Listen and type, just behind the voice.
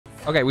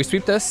Okay, we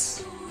sweep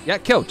this. Yeah,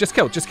 kill. Just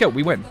kill. Just kill.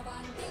 We win.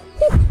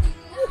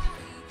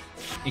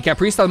 You can't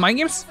priest on the mind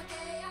games?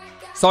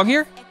 Song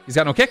here. He's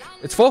got no kick.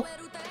 It's full.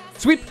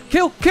 Sweep.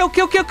 Kill. Kill.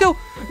 Kill. Kill. Kill.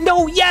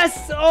 No.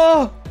 Yes.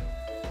 Oh.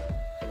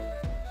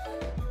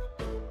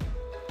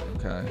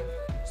 Okay.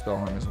 Spell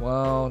harm as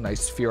well.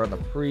 Nice fear on the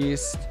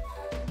priest.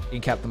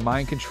 Incap the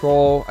mind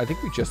control. I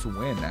think we just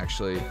win,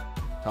 actually.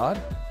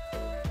 Todd?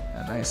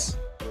 Yeah, nice.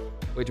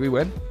 Wait, do we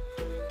win?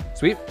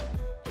 Sweep.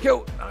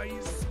 Kill.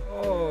 Nice.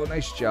 Oh,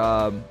 nice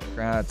job.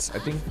 Congrats. I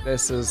think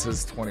this is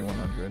his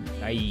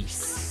 2100.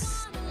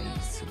 Nice.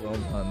 Nice. Well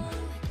done.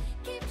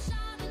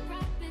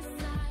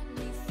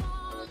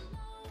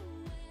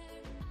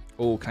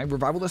 Oh, can I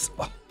revival this?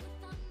 Oh,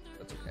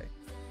 that's okay.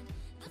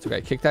 It's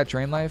okay. Kick that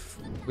drain life.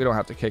 We don't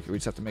have to kick it. We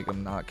just have to make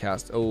him not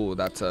cast. Oh,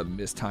 that's a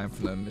missed time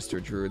from the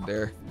Mr. Druid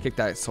there. Kick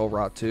that soul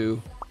rot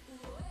too.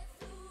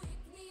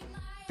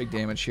 Big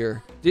damage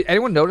here. Did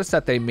anyone notice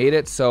that they made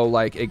it so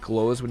like it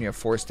glows when you have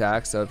 4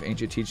 stacks of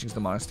ancient teachings of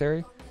the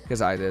monastery?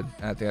 Because I did,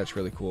 and I think that's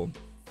really cool.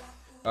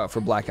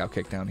 For blackout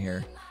kick down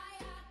here.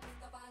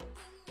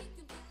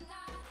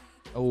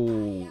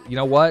 Oh, you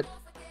know what?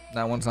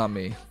 That one's on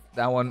me.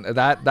 That one,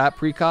 that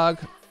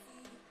precog,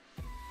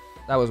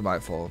 that was my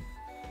fault.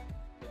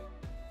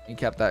 He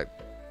kept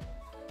that.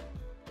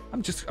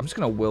 I'm just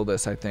gonna will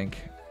this, I think,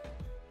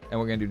 and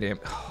we're gonna do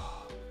damage.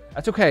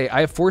 That's okay. I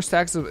have 4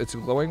 stacks of it's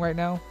glowing right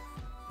now.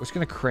 We're just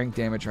gonna crank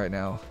damage right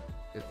now.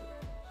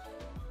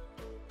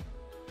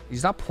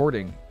 He's not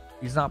porting.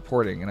 He's not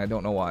porting, and I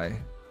don't know why.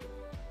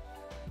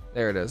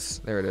 There it is.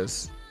 There it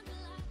is.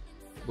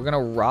 We're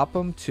gonna rop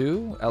him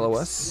too.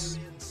 LOS.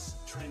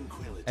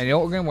 And you know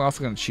what we're gonna? We're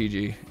also gonna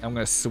Chi-Ji. I'm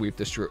gonna sweep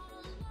this Druid.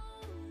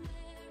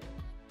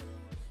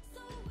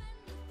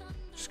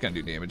 Just gonna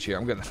do damage here.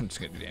 I'm just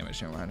gonna do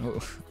damage. Never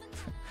mind.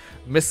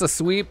 Miss a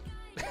sweep.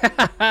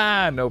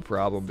 No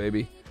problem,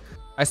 baby.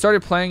 I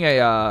started playing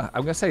a.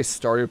 I'm gonna say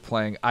started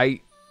playing.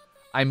 I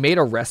made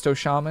a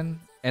Rshaman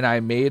and I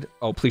made.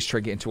 Oh, please try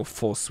to get into a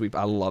full sweep.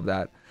 I love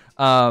that.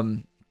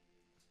 Line.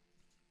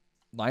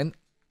 I'm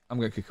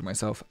gonna kick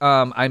myself.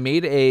 I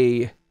made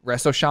a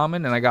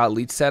Rshaman and I got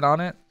elite set on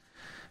it.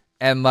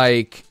 And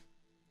like,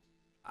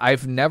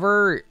 I've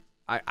never,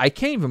 I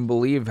can't even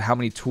believe how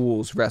many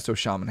tools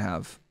Rshaman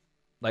have.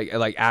 Like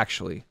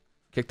actually,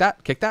 kick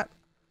that, kick that.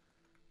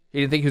 He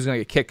didn't think he was gonna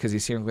get kicked because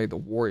he's hearing like the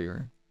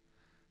warrior.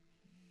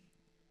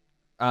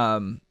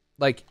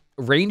 Like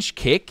range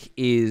kick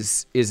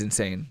is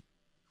insane.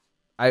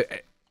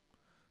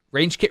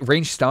 Range kick,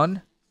 range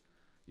stun.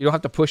 You don't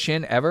have to push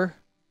in ever.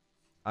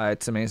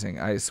 It's amazing.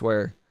 I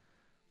swear.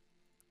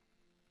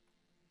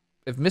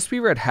 If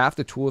Mistweaver had half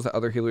the tools that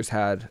other healers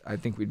had, I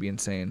think we'd be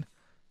insane.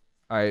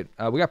 All right,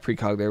 we got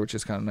precog there, which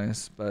is kind of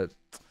nice, but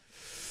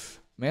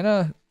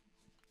mana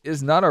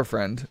is not our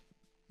friend.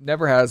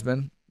 Never has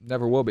been,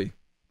 never will be.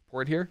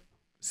 Port here,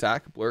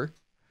 sack, blur,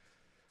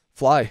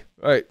 fly.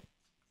 All right,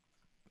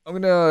 I'm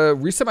gonna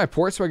reset my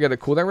port so I get a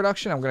cooldown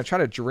reduction. I'm gonna try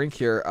to drink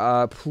here.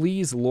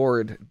 Please,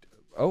 Lord.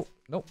 Oh,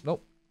 nope,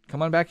 nope.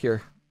 Come on back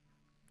here.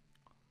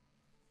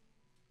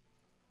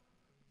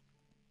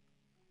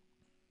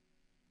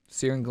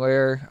 Searing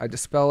Glare. I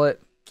dispel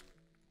it.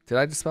 Did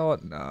I dispel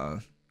it? No.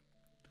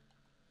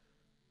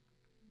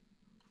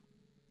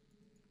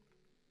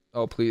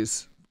 Oh,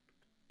 please.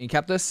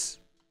 Incap this.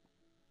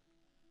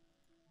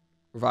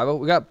 Revival.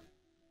 We got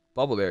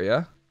bubble there,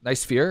 yeah?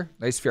 Nice fear.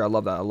 Nice fear. I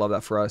love that. I love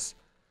that for us.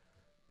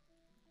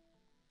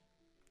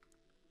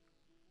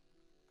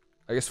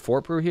 I guess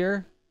 4 brew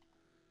here.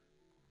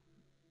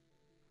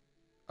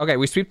 Okay,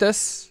 we sweep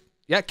this.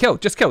 Yeah, kill.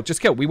 Just kill. Just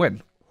kill. We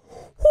win.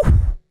 Whew.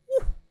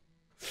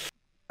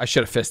 I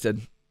should have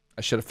fisted.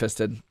 I should have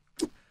fisted.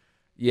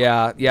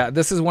 Yeah, yeah.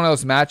 This is one of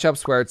those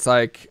matchups where it's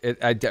like,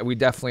 we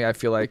definitely, I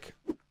feel like,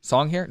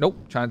 song here.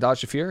 Nope, trying to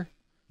dodge the fear.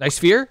 Nice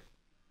fear.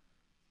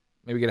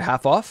 Maybe get a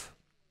half off.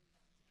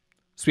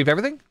 Sweep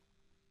everything.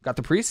 Got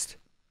the priest.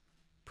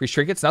 Priest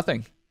trinkets,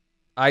 nothing.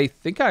 I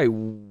think I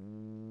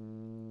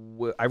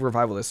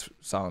revival this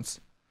silence.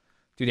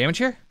 Do damage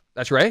here.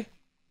 That's Ray.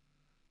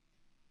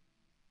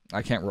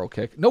 I can't roll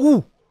kick.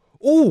 No.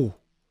 Ooh.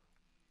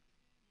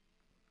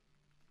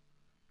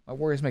 My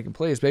warrior's making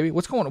plays, baby.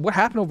 What's going on? What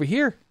happened over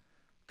here?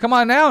 Come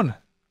on down.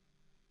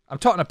 I'm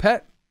talking a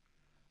pet.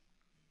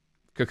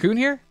 Cocoon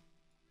here?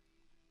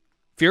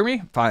 Fear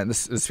me? Fine.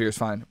 This fear is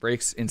fine.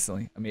 Breaks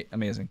instantly.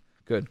 Amazing.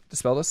 Good.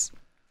 Dispel this.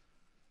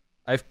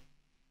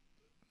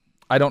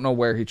 I don't know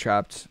where he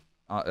trapped.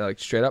 Like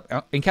straight up.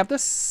 Incap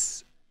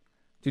this.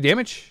 Do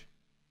damage.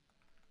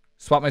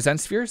 Swap my Zen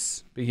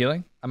Spheres. Big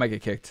healing. I might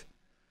get kicked.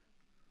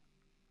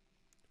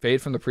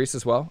 Fade from the priest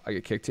as well. I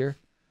get kicked here.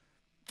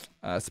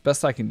 It's the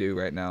best I can do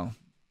right now.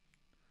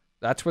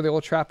 That's where the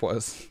old trap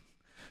was.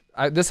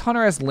 This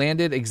hunter has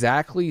landed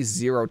exactly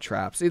 0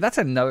 traps. See, that's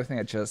another thing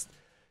that just...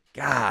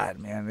 God,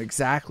 man.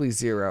 Exactly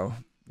 0.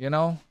 You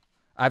know?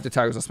 I have to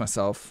Tiger's List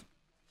myself.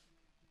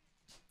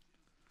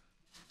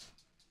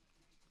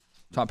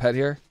 Top head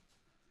here.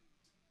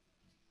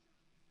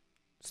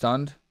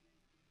 Stunned.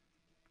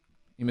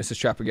 You missed his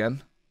trap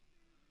again.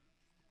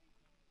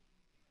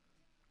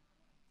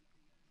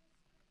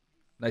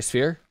 Nice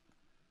sphere.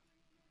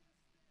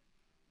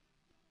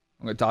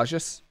 I'm going to dodge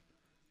this.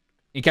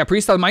 Incap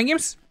Priest on the mind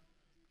games.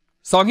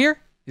 Song here.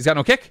 He's got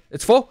no kick.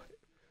 It's full.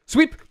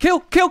 Sweep. Kill.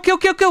 Kill. Kill.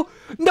 Kill. Kill.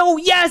 No.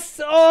 Yes.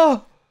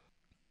 Oh.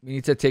 We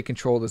need to take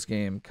control of this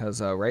game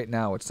because right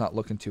now it's not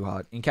looking too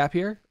hot. Incap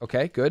here.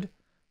 Okay. Good.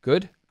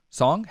 Good.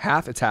 Song.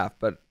 Half. It's half,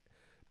 but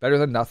better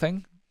than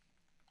nothing.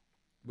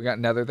 We got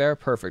Nether there.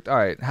 Perfect. All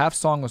right. Half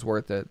song was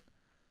worth it.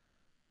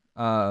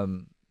 I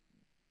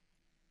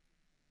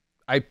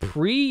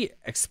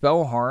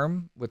pre-expel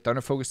harm with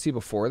Thunder Focus Tea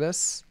before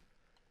this.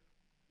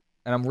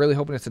 And I'm really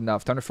hoping it's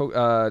enough.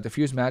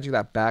 Diffuse magic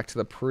that back to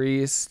the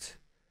priest.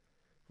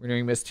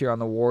 Renewing mist here on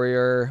the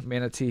warrior.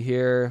 Mana Tea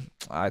here.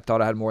 I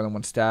thought I had more than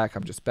one stack.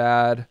 I'm just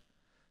bad.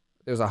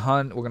 There's a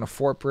hunt. We're going to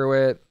fort brew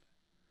it.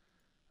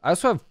 I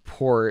also have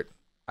port.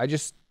 I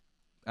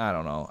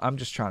don't know. I'm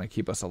just trying to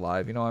keep us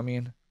alive. You know what I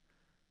mean?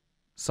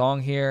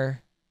 Song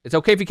here. It's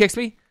okay if he kicks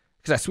me.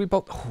 Because I sweep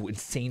out. Oh,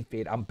 insane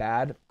fade. I'm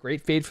bad.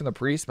 Great fade from the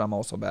priest, but I'm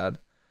also bad.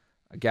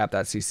 I gap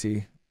that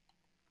CC.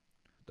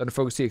 Thunder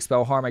Focus Tea,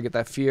 expel harm. I get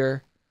that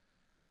fear.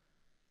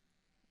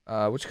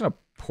 We're just gonna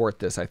port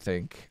this. I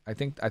think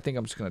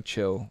I'm just gonna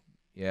chill.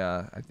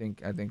 Yeah, I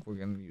think we're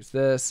gonna use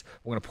this.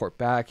 We're gonna port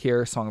back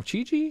here. Song of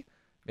Chi-Chi.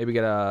 Maybe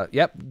get a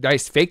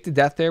nice fake to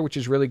death there, which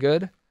is really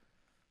good.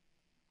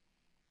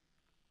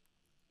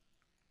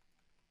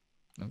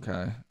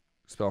 Okay,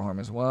 expel harm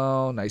as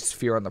well. Nice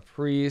fear on the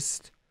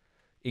priest.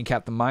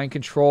 Incap the mind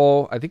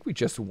control. I think we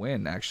just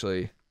win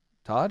actually.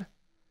 Todd.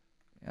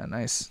 Yeah,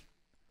 nice.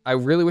 I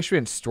really wish we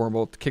had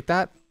Stormbolt to kick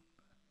that.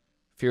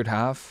 Feared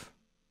half.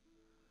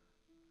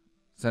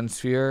 Zen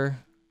Sphere.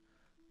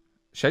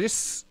 Should I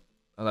just...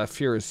 Oh, that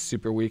fear is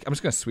super weak. I'm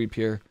just going to sweep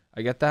here.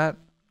 I get that.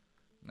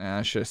 Nah,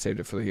 I should have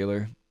saved it for the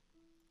healer.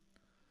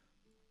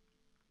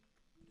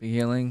 Big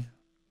healing.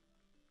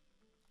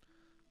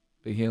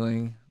 Big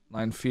healing.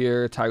 Line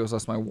fear. Tiger's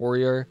lost my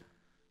warrior.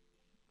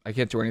 I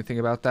can't do anything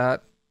about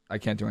that. I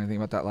can't do anything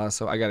about that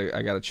lasso. I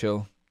gotta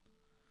chill.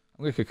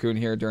 I'm going to cocoon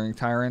here during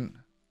Tyrant.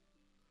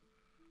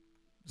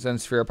 Zen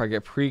Sphere up, I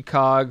get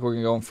precog. We're going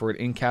to go in for an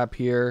incap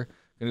here.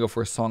 Going to go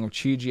for a Song of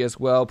Chi-Chi as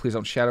well. Please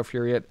don't Shadow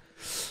Fury it.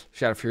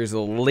 Shadow Fury is a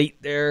little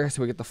late there,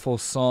 so we get the full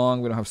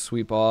song. We don't have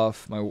sweep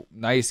off. My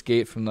nice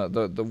gate from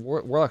the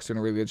Warlock's doing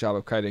a really good job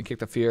of kiting. Kick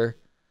the fear.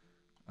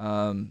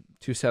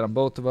 2 set on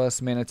both of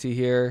us. Mana Tea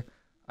here.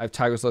 I have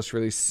Tiger's Lust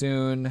really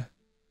soon.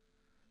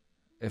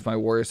 If my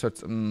warrior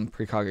starts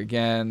precog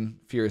again,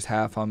 fear is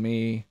half on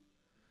me.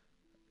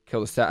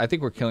 Kill the stat. I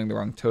think we're killing the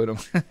wrong totem,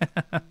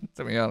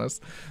 to be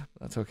honest.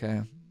 That's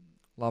okay.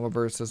 Lava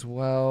Burst as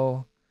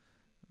well.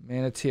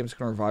 Mana Tea. I'm just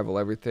going to revival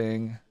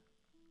everything.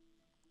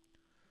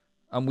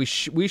 We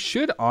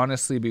should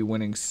honestly be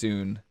winning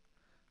soon.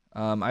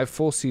 I have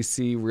full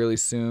CC really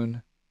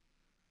soon.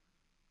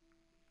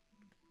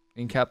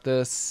 Incap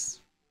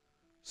this.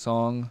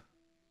 Song.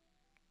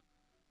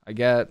 I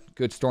get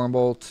good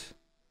Stormbolt.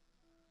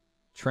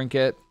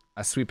 Trinket.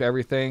 I sweep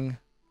everything.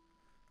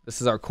 This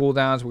is our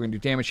cooldowns. We're going to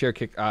do damage here.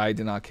 Kick. I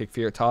did not kick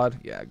fear. Todd.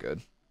 Yeah,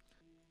 good.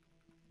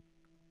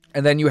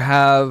 And then you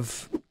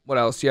have... What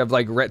else? You have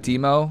like Ret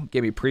Demo.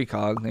 Gave me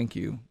precog. Thank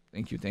you.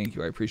 Thank you. Thank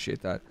you. I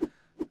appreciate that.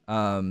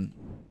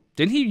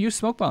 Didn't he use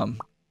Smoke Bomb?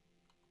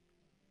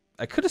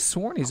 I could have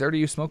sworn he's already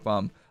used Smoke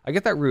Bomb. I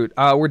get that root.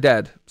 We're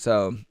dead.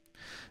 So,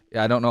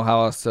 yeah, I don't know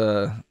how else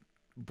to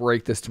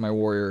break this to my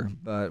warrior,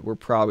 but we're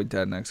probably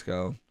dead next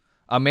go.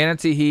 Mana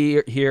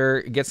Tea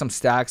here, get some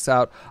stacks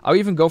out. I'll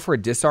even go for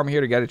a disarm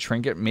here to get a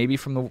trinket, maybe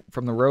from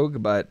the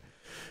rogue, but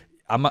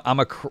I'm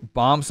a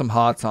bomb some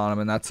hots on him,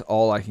 and that's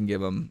all I can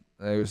give him.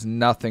 There's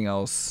nothing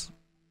else.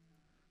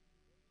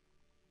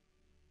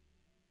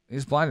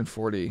 He's blinded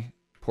 40.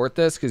 Port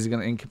this because he's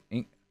gonna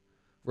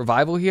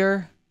revival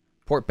here.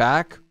 Port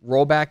back,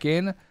 roll back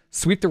in,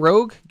 sweep the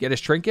rogue, get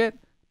his trinket.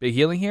 Big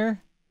healing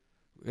here.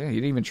 Yeah, he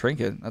didn't even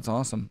trinket. That's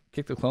awesome.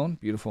 Kick the clone.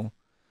 Beautiful,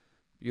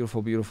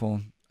 beautiful, beautiful.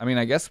 I mean,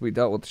 I guess we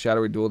dealt with the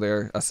shadowy duel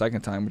there a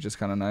second time, which is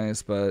kind of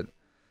nice, but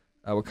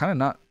we're kind of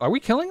not. Are we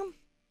killing him?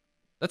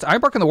 That's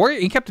Ironbark on the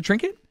warrior. Incap the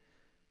trinket.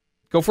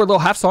 Go for a little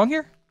half song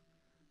here.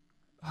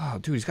 Oh,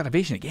 dude, he's got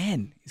evasion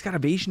again. He's got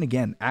evasion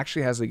again.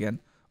 Actually has it again.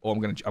 Oh, I'm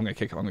gonna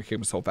kick him. I'm gonna kick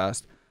him so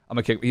fast. I'm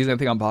gonna kick. He's gonna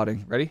think I'm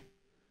botting. Ready?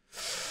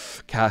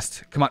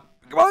 Cast. Come on.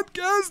 Come on,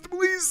 cast,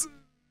 please.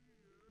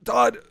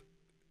 Todd.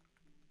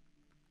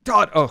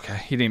 Okay,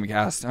 he didn't even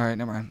cast. All right,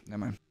 never mind.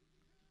 Never mind.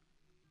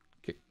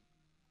 Kick.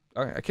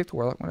 All right, I kicked the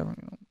warlock. Whatever.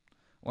 You know.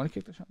 I want to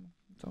kick the shaman.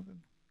 It's all good.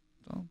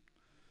 It's all.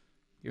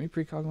 Give me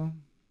precog.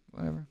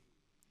 Whatever.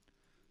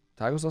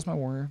 Tiger's lost my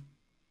warrior.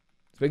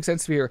 It's big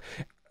sense to be here.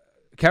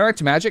 Counteract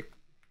to magic.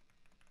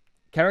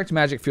 Counteract to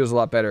magic feels a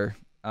lot better.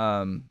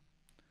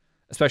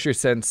 Especially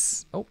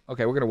since... Oh,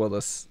 okay, we're going to will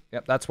this.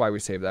 Yep, that's why we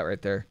saved that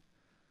right there.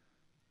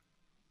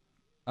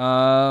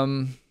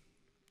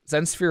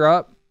 Zen Sphere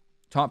up.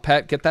 Taunt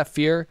Pet, get that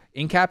fear.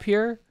 Incap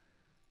here.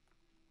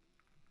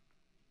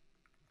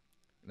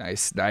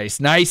 Nice, nice,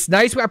 nice,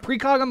 nice. We got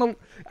precog on the...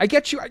 I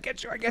get you, I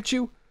get you, I get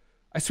you.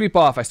 I sweep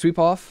off, I sweep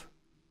off.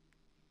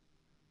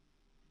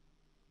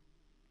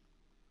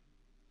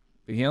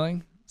 Big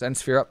healing. Zen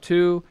Sphere up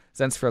 2.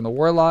 Zen Sphere on the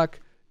Warlock.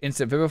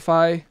 Instant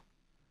Vivify.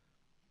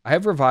 I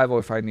have Revival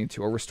if I need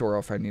to, or Restore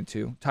if I need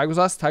to. Tiger's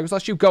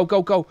Lust, you. Go,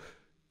 go, go.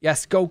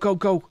 Yes, go, go,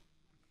 go.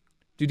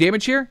 Do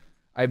damage here?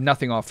 I have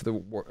nothing off for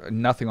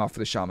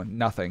the Shaman.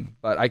 Nothing.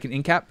 But I can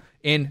incap.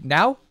 In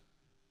now.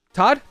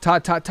 Todd.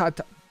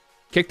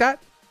 Kick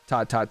that.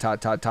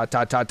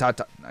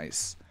 Todd.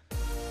 Nice.